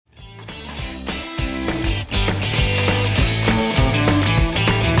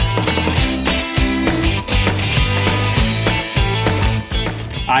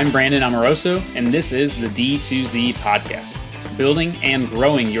I'm Brandon Amoroso, and this is the D2Z podcast, building and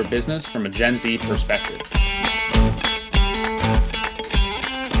growing your business from a Gen Z perspective.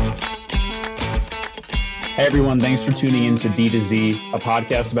 Hey everyone, thanks for tuning in to D2Z, a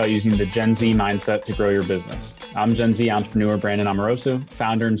podcast about using the Gen Z mindset to grow your business. I'm Gen Z entrepreneur Brandon Amoroso,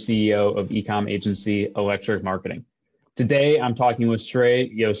 founder and CEO of e-com agency Electric Marketing. Today, I'm talking with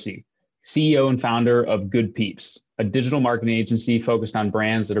Shray, Joshi, CEO and founder of Good Peeps, a digital marketing agency focused on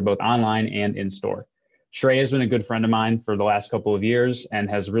brands that are both online and in-store. Shray has been a good friend of mine for the last couple of years and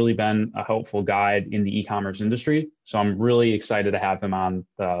has really been a helpful guide in the e-commerce industry. So I'm really excited to have him on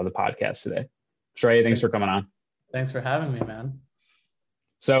the podcast today. Shray, thanks for coming on. Thanks for having me, man.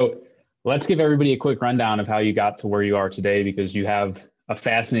 So let's give everybody a quick rundown of how you got to where you are today, because you have a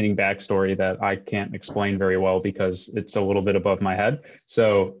fascinating backstory that I can't explain very well because it's a little bit above my head.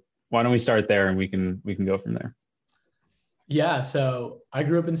 So why don't we start there and we can go from there. Yeah, so I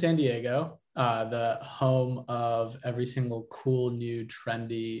grew up in San Diego, the home of every single cool, new,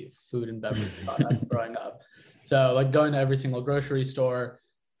 trendy food and beverage product growing up. So like going to every single grocery store,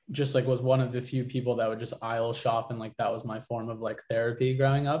 just like was one of the few people that would just aisle shop, and like that was my form of like therapy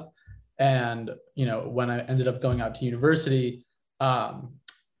growing up. And you know, when I ended up going out to university,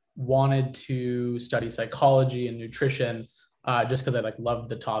 wanted to study psychology and nutrition, just because I like loved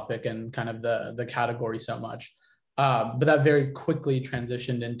the topic and kind of the category so much. But that very quickly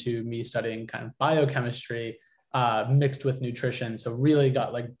transitioned into me studying kind of biochemistry mixed with nutrition. So really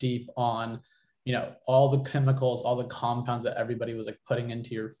got like deep on, you know, all the chemicals, all the compounds that everybody was like putting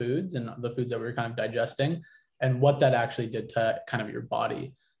into your foods and the foods that we were kind of digesting, and what that actually did to kind of your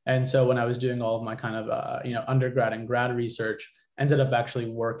body. And so when I was doing all of my kind of, undergrad and grad research, ended up actually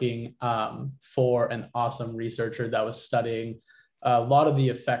working for an awesome researcher that was studying a lot of the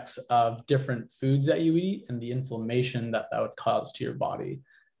effects of different foods that you eat and the inflammation that would cause to your body.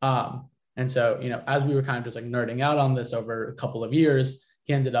 And so, you know, as we were kind of just like nerding out on this over a couple of years,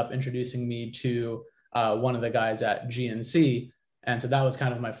 he ended up introducing me to one of the guys at GNC. And so that was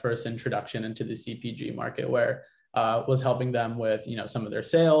kind of my first introduction into the CPG market, where was helping them with, you know, some of their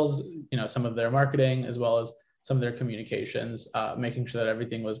sales, you know, some of their marketing, as well as some of their communications, making sure that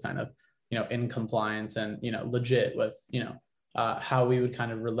everything was kind of, you know, in compliance and, you know, legit with, you know, how we would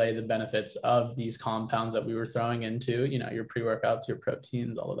kind of relay the benefits of these compounds that we were throwing into, you know, your pre-workouts, your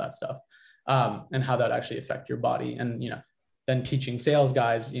proteins, all of that stuff, and how that actually affect your body. And, you know, then teaching sales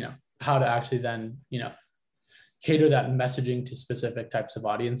guys, you know, how to actually then, you know, cater that messaging to specific types of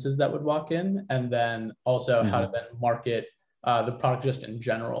audiences that would walk in, and then also how to then market the product just in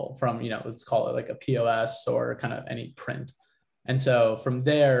general from, you know, let's call it like a POS or kind of any print. And so from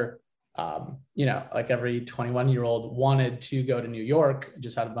there, you know, like every 21-year-old wanted to go to New York,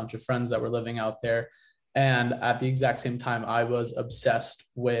 just had a bunch of friends that were living out there. And at the exact same time, I was obsessed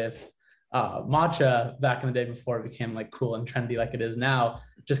with matcha back in the day before it became like cool and trendy like it is now,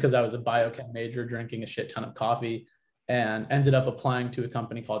 just because I was a biochem major drinking a shit ton of coffee, and ended up applying to a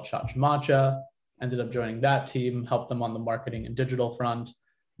company called Chacha Matcha, ended up joining that team, helped them on the marketing and digital front,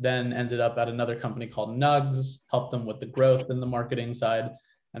 then ended up at another company called Nugs, helped them with the growth and the marketing side,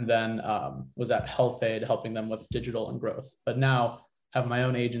 and then was at Health Aid helping them with digital and growth. But now have my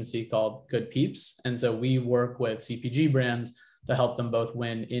own agency called Good Peeps. And so we work with CPG brands to help them both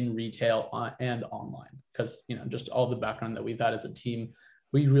win in retail and online. Because, you know, just all the background that we've had as a team,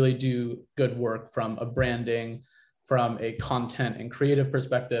 we really do good work from a branding, from a content and creative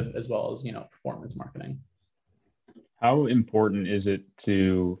perspective, as well as, you know, performance marketing. How important is it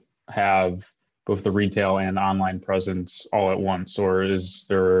to have both the retail and online presence all at once? Or is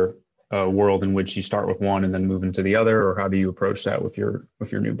there a world in which you start with one and then move into the other? Or how do you approach that with your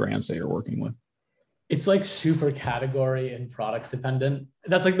new brands that you're working with? It's like super category and product dependent.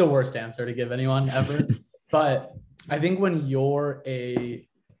 That's like the worst answer to give anyone ever. But I think when you're a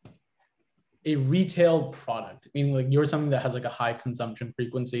retail product, meaning like you're something that has like a high consumption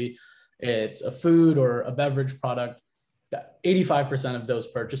frequency, it's a food or a beverage product, that 85% of those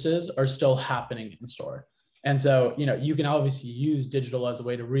purchases are still happening in store. And so, you know, you can obviously use digital as a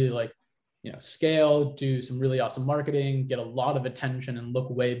way to really like, you know, scale, do some really awesome marketing, get a lot of attention, and look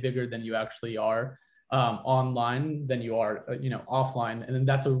way bigger than you actually are online than you are, you know, offline. And then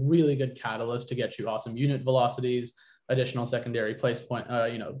that's a really good catalyst to get you awesome unit velocities, additional secondary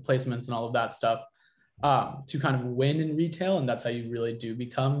placements and all of that stuff, to kind of win in retail. And that's how you really do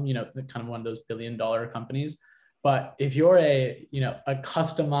become, you know, kind of one of those billion-dollar companies. But if you're a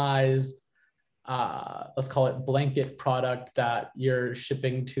customized, let's call it blanket product that you're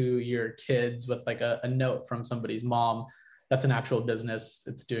shipping to your kids with like a note from somebody's mom, that's an actual business.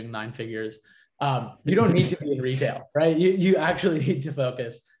 It's doing 9 figures. You don't need to be in retail, right? You actually need to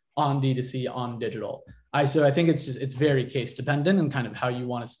focus on D2C, on digital. So I think it's very case dependent and kind of how you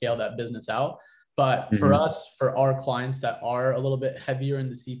want to scale that business out. But for us, for our clients that are a little bit heavier in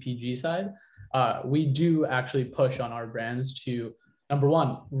the CPG side, we do actually push on our brands to, number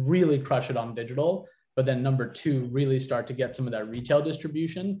one, really crush it on digital, but then number two, really start to get some of that retail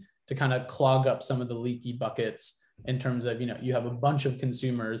distribution to kind of clog up some of the leaky buckets in terms of, you have a bunch of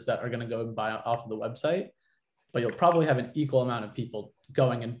consumers that are going to go and buy off of the website, but you'll probably have an equal amount of people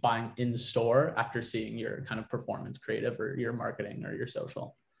going and buying in store after seeing your kind of performance creative or your marketing or your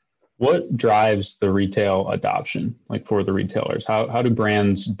social. What drives the retail adoption, like for the retailers? How do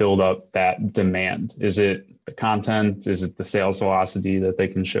brands build up that demand? Is it the content? Is it the sales velocity that they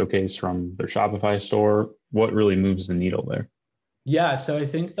can showcase from their Shopify store? What really moves the needle there? Yeah, so I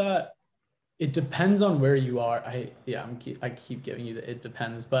think that it depends on where you are. I keep giving you the it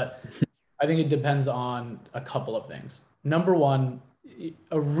depends, but I think it depends on a couple of things. Number one,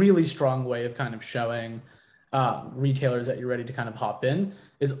 a really strong way of kind of showing retailers that you're ready to kind of hop in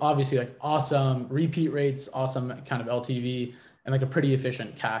is obviously like awesome repeat rates, awesome kind of LTV, and like a pretty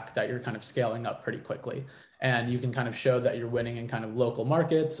efficient CAC that you're kind of scaling up pretty quickly. And you can kind of show that you're winning in kind of local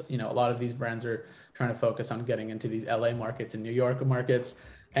markets. A lot of these brands are trying to focus on getting into these LA markets and New York markets.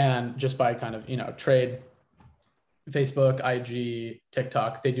 And just by kind of, trade, Facebook, IG,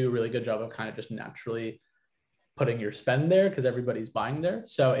 TikTok, they do a really good job of kind of just naturally putting your spend there because everybody's buying there.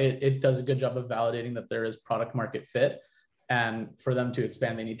 So it does a good job of validating that there is product market fit. And for them to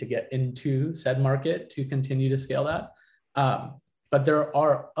expand, they need to get into said market to continue to scale that. But there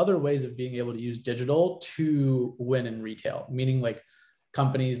are other ways of being able to use digital to win in retail, meaning like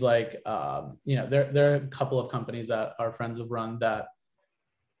companies like, there are a couple of companies that our friends have run that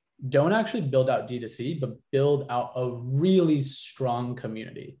don't actually build out D2C, but build out a really strong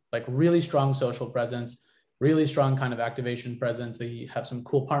community, like really strong social presence, really strong kind of activation presence. They have some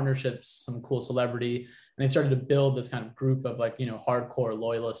cool partnerships, some cool celebrity, and they started to build this kind of group of like, hardcore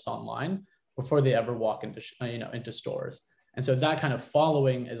loyalists online before they ever walk into stores. And so that kind of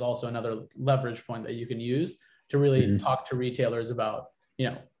following is also another leverage point that you can use to really talk to retailers about,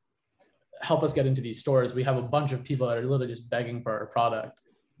 help us get into these stores. We have a bunch of people that are literally just begging for our product,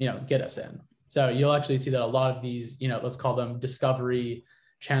 get us in. So you'll actually see that a lot of these, let's call them discovery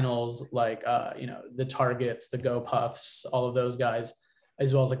channels, like, the Targets, the Go Puffs, all of those guys,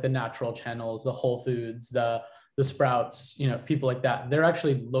 as well as like the natural channels, the Whole Foods, the Sprouts, people like that. They're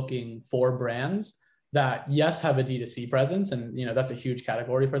actually looking for brands that, yes, have a D2C presence. And, that's a huge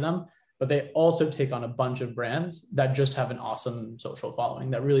category for them, but they also take on a bunch of brands that just have an awesome social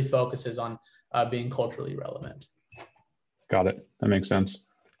following that really focuses on being culturally relevant. Got it. That makes sense.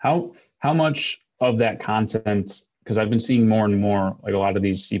 How much of that content, because I've been seeing more and more, like a lot of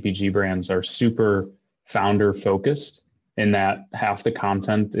these CPG brands are super founder focused in that half the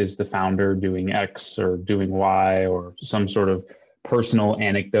content is the founder doing X or doing Y or some sort of personal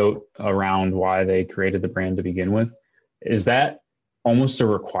anecdote around why they created the brand to begin with. Is that almost a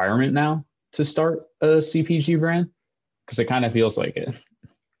requirement now to start a CPG brand? Because it kind of feels like it.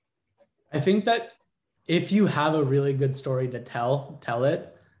 I think that if you have a really good story to tell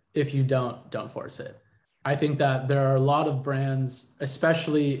it. If you don't force it. I think that there are a lot of brands,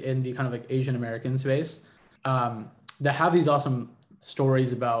 especially in the kind of like Asian American space, that have these awesome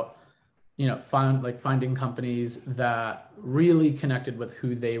stories about, finding companies that really connected with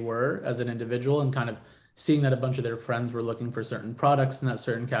who they were as an individual and kind of seeing that a bunch of their friends were looking for certain products in that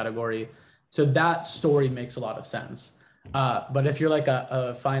certain category. So that story makes a lot of sense. But if you're like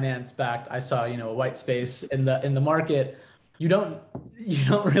a finance backed, I saw, a white space in the market, you don't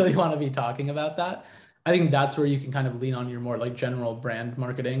really want to be talking about that. I think that's where you can kind of lean on your more like general brand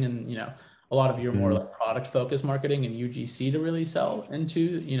marketing and, a lot of your more like product focused marketing and UGC to really sell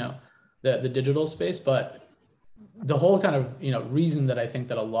into, the digital space. But the whole kind of, reason that I think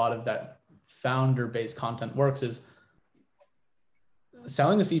that a lot of that founder based content works is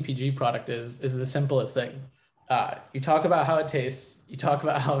selling a CPG product is the simplest thing. You talk about how it tastes, you talk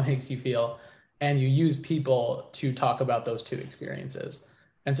about how it makes you feel, and you use people to talk about those two experiences.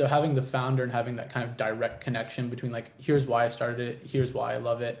 And so having the founder and having that kind of direct connection between like, here's why I started it, here's why I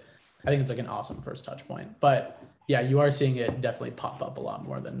love it. I think it's like an awesome first touch point. But yeah, you are seeing it definitely pop up a lot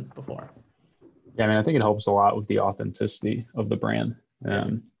more than before. Yeah, I mean, I think it helps a lot with the authenticity of the brand,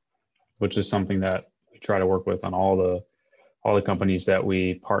 which is something that we try to work with on all the companies that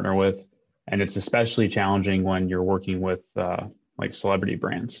we partner with. And it's especially challenging when you're working with like celebrity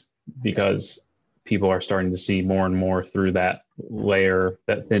brands, because people are starting to see more and more through that layer,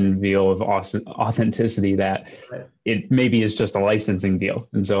 that thin veil of authenticity that Right. it maybe is just a licensing deal.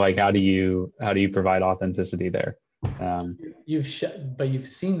 And so like, how do you provide authenticity there? But you've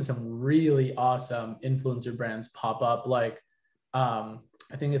seen some really awesome influencer brands pop up, like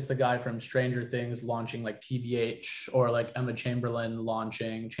I think it's the guy from Stranger Things launching like TBH, or like Emma Chamberlain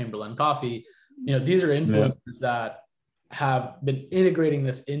launching Chamberlain Coffee. These are Yeah. influencers that have been integrating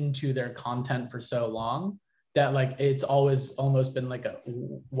this into their content for so long that like it's always almost been like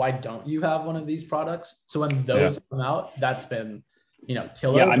why don't you have one of these products? So when Yeah. those come out, that's been Yeah.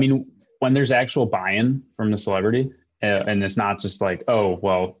 killer. I mean, when there's actual buy-in from the celebrity, and it's not just like, oh,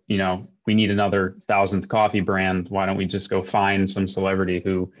 well, we need another 1,000th coffee brand. Why don't we just go find some celebrity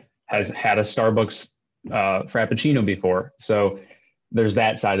who has had a Starbucks Frappuccino before? So there's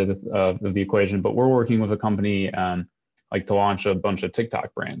that side of the equation. But we're working with a company like to launch a bunch of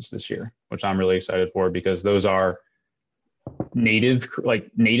TikTok brands this year, which I'm really excited for, because those are native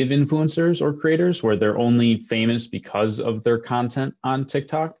influencers or creators where they're only famous because of their content on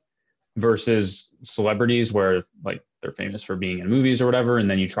TikTok, versus celebrities where like they're famous for being in movies or whatever, and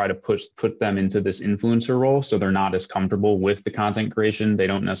then you try to put them into this influencer role, so they're not as comfortable with the content creation. They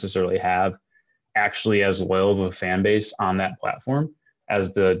don't necessarily have actually as loyal of a fan base on that platform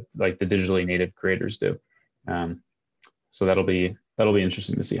as the digitally native creators do. So that'll be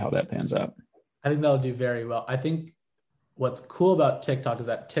interesting to see how that pans out. I think that'll do very well. I think what's cool about TikTok is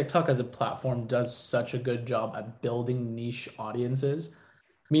that TikTok as a platform does such a good job at building niche audiences,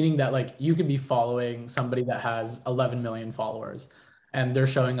 meaning that like you could be following somebody that has 11 million followers and they're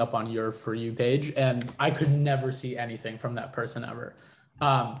showing up on your For You page, and I could never see anything from that person ever.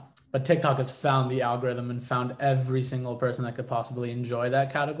 But TikTok has found the algorithm and found every single person that could possibly enjoy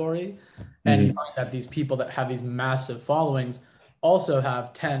that category. And you find that these people that have these massive followings also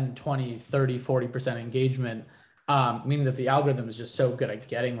have 10, 20, 30, 40% engagement, meaning that the algorithm is just so good at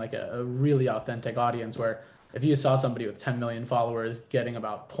getting like a really authentic audience, where if you saw somebody with 10 million followers getting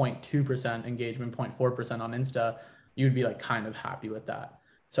about 0.2% engagement, 0.4% on Insta, you'd be like kind of happy with that.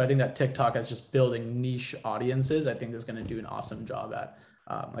 So I think that TikTok as just building niche audiences, I think is going to do an awesome job at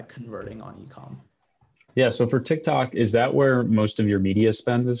like converting on ecom. Yeah. So for TikTok, is that where most of your media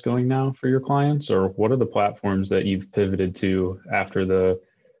spend is going now for your clients, or what are the platforms that you've pivoted to after the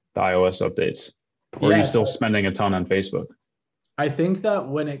iOS updates? Or are you Yeah, still so spending a ton on Facebook? I think that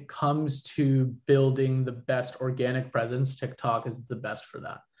when it comes to building the best organic presence, TikTok is the best for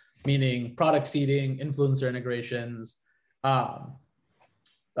that. Meaning product seeding, influencer integrations, um,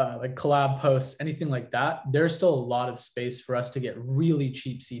 like collab posts, anything like that. There's still a lot of space for us to get really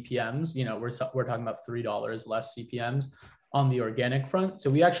cheap CPMs. We're talking about $3 less CPMs on the organic front. So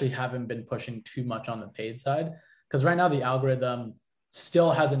we actually haven't been pushing too much on the paid side, because right now the algorithm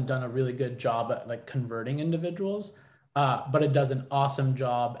still hasn't done a really good job at like converting individuals. But it does an awesome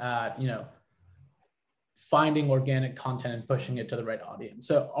job at finding organic content and pushing it to the right audience.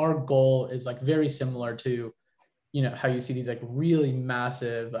 So our goal is like very similar to how you see these like really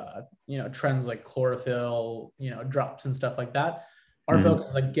massive trends like chlorophyll drops and stuff like that. Our focus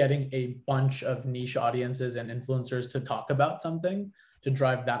is like getting a bunch of niche audiences and influencers to talk about something to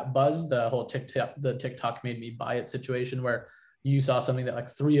drive that buzz. The whole TikTok made me buy it situation, where you saw something that like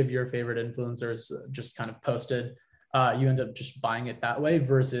 3 of your favorite influencers just kind of posted, you end up just buying it that way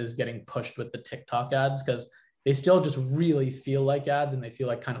versus getting pushed with the TikTok ads, because they still just really feel like ads, and they feel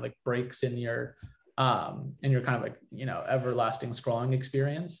like kind of like breaks in your kind of like everlasting scrolling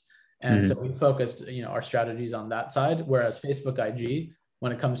experience. And so we focused our strategies on that side, whereas Facebook IG,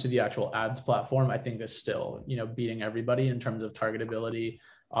 when it comes to the actual ads platform, I think is still beating everybody in terms of targetability,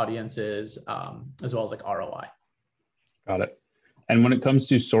 audiences, as well as like ROI. Got it. And when it comes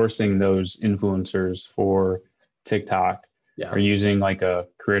to sourcing those influencers for TikTok, Yeah. are you using like a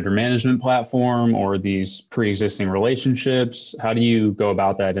creator management platform or these pre-existing relationships? How do you go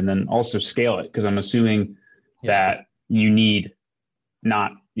about that? And then also scale it? Because I'm assuming that you need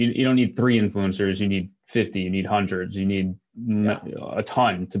you don't need 3 influencers, you need 50, you need hundreds, you need a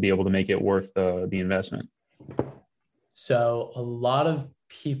ton to be able to make it worth the investment. So a lot of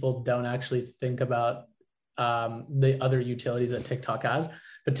people don't actually think about the other utilities that TikTok has,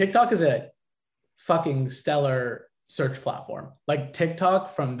 but TikTok is a fucking stellar search platform. Like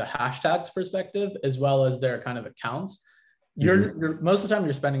TikTok, from the hashtags perspective, as well as their kind of accounts, you're most of the time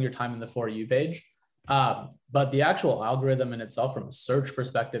you're spending your time in the For You page. But the actual algorithm in itself from a search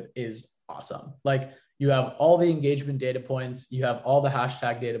perspective is awesome. Like you have all the engagement data points, you have all the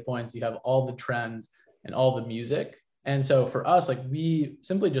hashtag data points, you have all the trends and all the music. And so for us, like we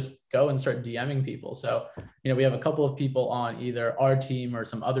simply just go and start DMing people. So, we have a couple of people on either our team or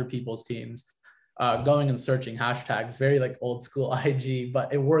some other people's teams going and searching hashtags, very like old school IG,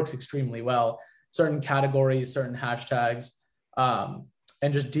 but it works extremely well. Certain categories, certain hashtags,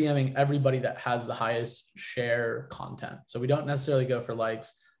 and just DMing everybody that has the highest share content. So we don't necessarily go for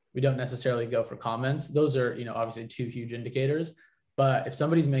likes. We don't necessarily go for comments. Those are, obviously two huge indicators. But if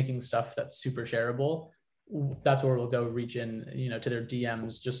somebody's making stuff that's super shareable, that's where we'll go reach in, to their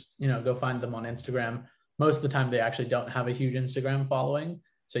DMs, just, go find them on Instagram. Most of the time, they actually don't have a huge Instagram following.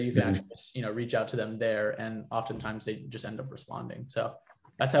 So you can actually just, reach out to them there. And oftentimes they just end up responding. So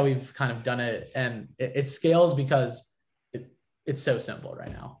that's how we've kind of done it. And it scales because it's so simple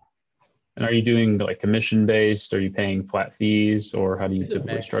right now. And are you doing like commission based? Are you paying flat fees, or how do you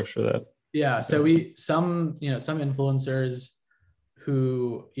typically structure that? Yeah. So some influencers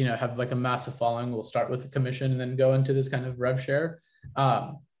who, have like a massive following will start with a commission and then go into this kind of rev share.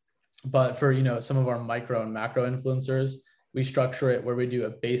 But for, some of our micro and macro influencers, we structure it where we do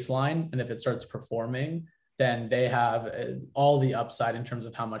a baseline. And if it starts performing, then they have all the upside in terms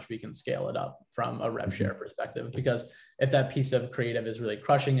of how much we can scale it up from a rev share perspective. Because if that piece of creative is really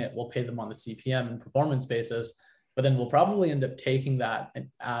crushing it, we'll pay them on the CPM and performance basis, but then we'll probably end up taking that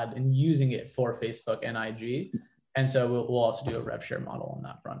ad and using it for Facebook and IG. And so we'll also do a rev share model on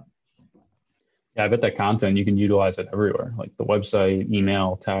that front. Yeah, I bet that content, you can utilize it everywhere, like the website,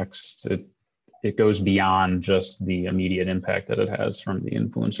 email, text. It goes beyond just the immediate impact that it has from the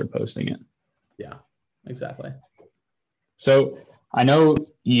influencer posting it. Yeah, exactly. So I know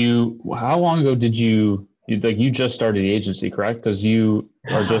how long ago did you just started the agency, correct? Because you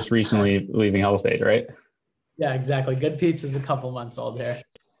are just recently leaving Health Aid, right? Yeah, exactly. Good Peeps is a couple months old here.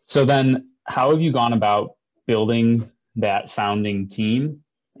 So then how have you gone about building that founding team?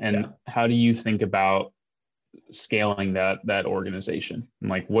 And how do you think about scaling that organization? And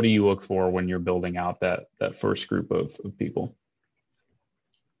like, what do you look for when you're building out that first group of people?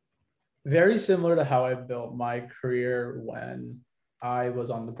 Very similar to how I built my career when I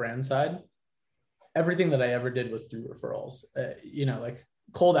was on the brand side. Everything that I ever did was through referrals. Like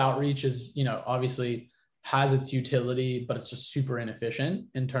cold outreach is, obviously has its utility, but it's just super inefficient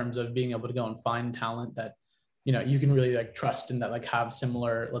in terms of being able to go and find talent that, you can really like trust and that like have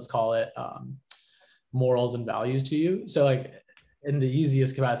similar, let's call it, morals and values to you. So like in the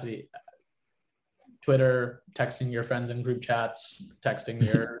easiest capacity, Twitter, texting your friends in group chats, texting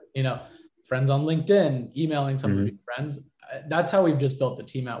your, friends on LinkedIn, emailing some of your friends. That's how we've just built the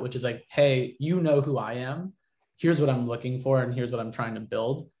team out, which is like, hey, you know who I am. Here's what I'm looking for, and here's what I'm trying to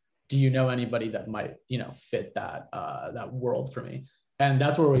build. Do you know anybody that might, fit that world for me? And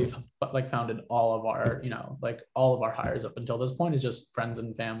that's where we've like founded all of our, all of our hires up until this point is just friends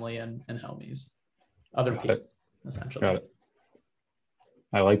and family and homies, other people, essentially. Got it.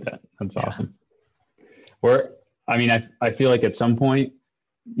 I like that. That's awesome. I feel like at some point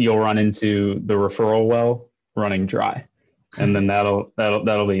you'll run into the referral well running dry. And then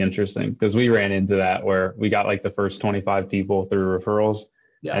that'll be interesting, because we ran into that where we got like the first 25 people through referrals.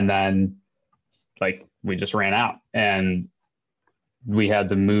 Yeah. And then like we just ran out and we had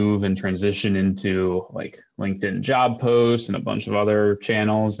to move and transition into like LinkedIn job posts and a bunch of other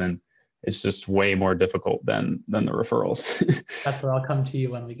channels. And it's just way more difficult than the referrals. That's where I'll come to you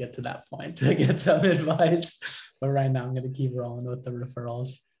when we get to that point to get some advice. But right now I'm going to keep rolling with the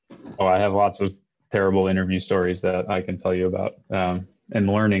referrals. Oh, I have lots of terrible interview stories that I can tell you about and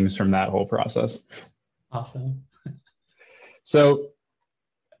learnings from that whole process. Awesome. So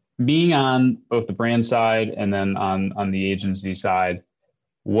being on both the brand side and then on the agency side,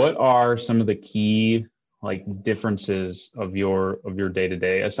 what are some of the key like differences of your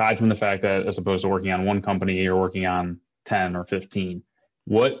day-to-day, aside from the fact that as opposed to working on one company, you're working on 10 or 15?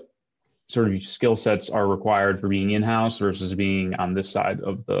 What sort of skill sets are required for being in-house versus being on this side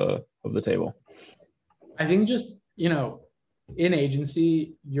of the table? I think just, in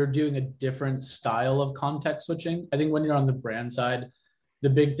agency, you're doing a different style of context switching. I think when you're on the brand side, the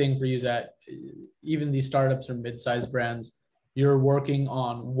big thing for you is that even these startups or mid-sized brands, you're working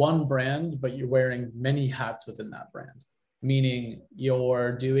on one brand, but you're wearing many hats within that brand. Meaning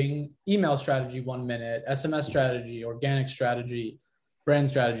you're doing email strategy 1 minute, SMS strategy, organic strategy, brand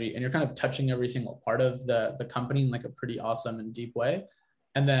strategy, and you're kind of touching every single part of the company in like a pretty awesome and deep way.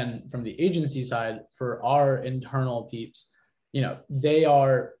 And then from the agency side, for our internal peeps, they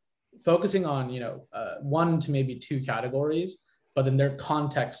are focusing on, 1 to maybe 2 categories, but then their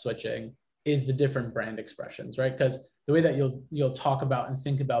context switching is the different brand expressions, right? Because the way that you'll talk about and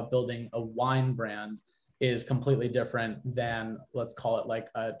think about building a wine brand is completely different than, let's call it like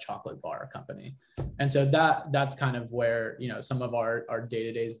a chocolate bar company. And so that's kind of where, some of our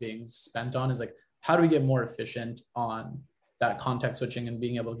day-to-day is being spent on, is like, how do we get more efficient on that context switching and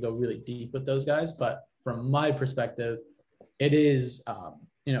being able to go really deep with those guys. But from my perspective, it is,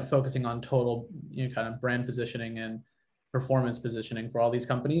 focusing on total, kind of brand positioning and performance positioning for all these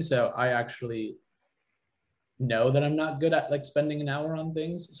companies. So I actually know that I'm not good at like spending an hour on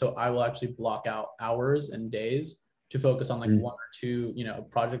things. So I will actually block out hours and days to focus on like one or two,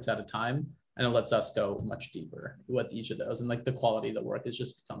 projects at a time. And it lets us go much deeper with each of those. And like the quality of the work has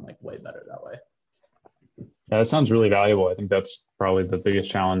just become like way better that way. Yeah, that sounds really valuable. I think that's probably the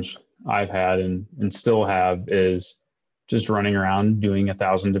biggest challenge I've had and still have is just running around doing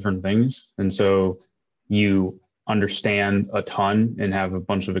 1,000 different things. And so you understand a ton and have a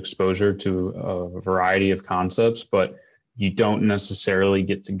bunch of exposure to a variety of concepts, but you don't necessarily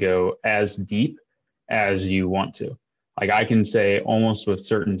get to go as deep as you want to. Like I can say almost with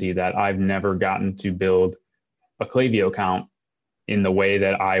certainty that I've never gotten to build a Klaviyo account in the way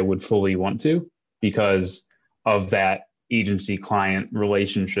that I would fully want to because of that agency client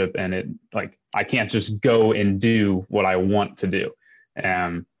relationship. And it like, I can't just go and do what I want to do.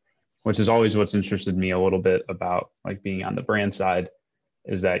 Which is always what's interested me a little bit about like being on the brand side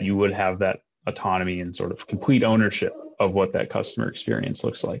is that you would have that autonomy and sort of complete ownership of what that customer experience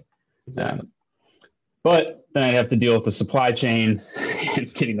looks like. Exactly. But then I'd have to deal with the supply chain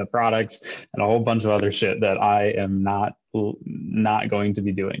and getting the products and a whole bunch of other shit that I am not going to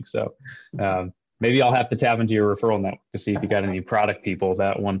be doing. So maybe I'll have to tap into your referral network to see if you got any product people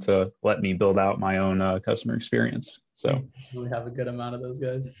that want to let me build out my own customer experience. So we have a good amount of those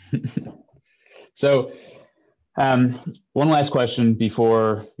guys. So one last question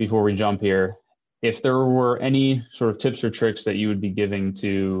before we jump here. If there were any sort of tips or tricks that you would be giving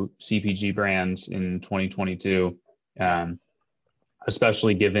to CPG brands in 2022,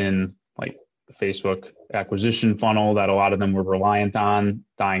 especially given like the Facebook acquisition funnel that a lot of them were reliant on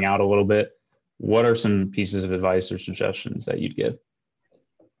dying out a little bit, what are some pieces of advice or suggestions that you'd give?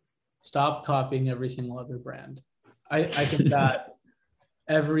 Stop copying every single other brand. I think that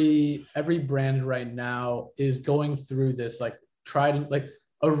every brand right now is going through this like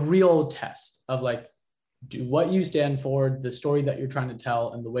a real test of like, do what you stand for, the story that you're trying to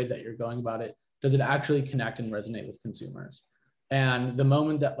tell, and the way that you're going about it, does it actually connect and resonate with consumers? And the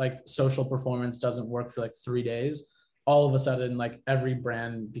moment that like social performance doesn't work for like 3 days, all of a sudden, like every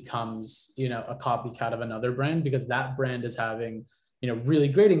brand becomes, a copycat of another brand because that brand is having, really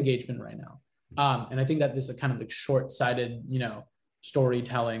great engagement right now. And I think that this is kind of like short-sighted,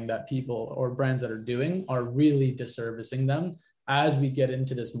 storytelling that people or brands that are doing are really disservicing them as we get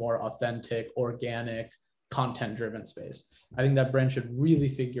into this more authentic, organic, content-driven space. I think that brand should really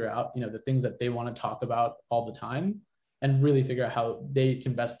figure out, the things that they want to talk about all the time and really figure out how they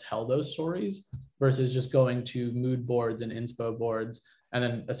can best tell those stories versus just going to mood boards and inspo boards and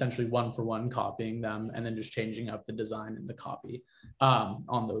then essentially one-for-one copying them and then just changing up the design and the copy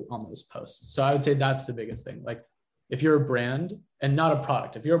on those posts. So I would say that's the biggest thing. Like if you're a brand and not a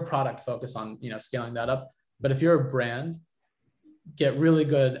product, if you're a product, focus on, scaling that up. But if you're a brand, get really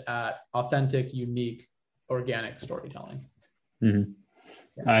good at authentic, unique, organic storytelling. Mm-hmm.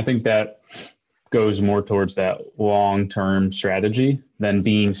 Yeah. And I think that goes more towards that long-term strategy than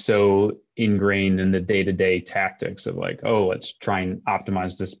being so ingrained in the day-to-day tactics of like, oh, let's try and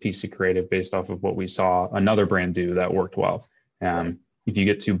optimize this piece of creative based off of what we saw another brand do that worked well. If you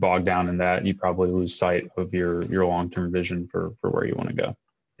get too bogged down in that, you probably lose sight of your long-term vision for where you want to go.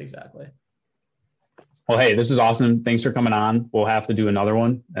 Exactly. Well, hey, this is awesome. Thanks for coming on. We'll have to do another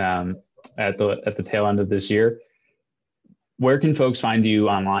one at the tail end of this year. Where can folks find you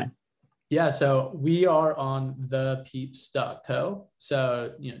online? Yeah, so we are on thepeeps.co.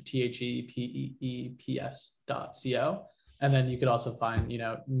 So, ThePeeps.co. And then you could also find,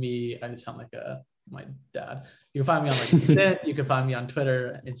 me. I sound like my dad. You can find me on LinkedIn. You can find me on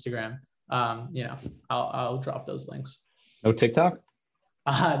Twitter, Instagram. I'll drop those links. No TikTok?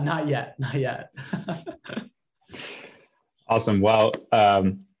 Not yet. Awesome. Well,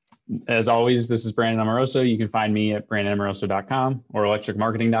 as always, this is Brandon Amoroso. You can find me at brandonamoroso.com or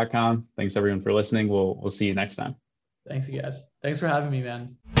electricmarketing.com. Thanks everyone for listening. We'll see you next time. Thanks, you guys. Thanks for having me,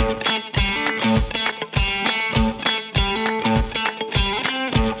 man.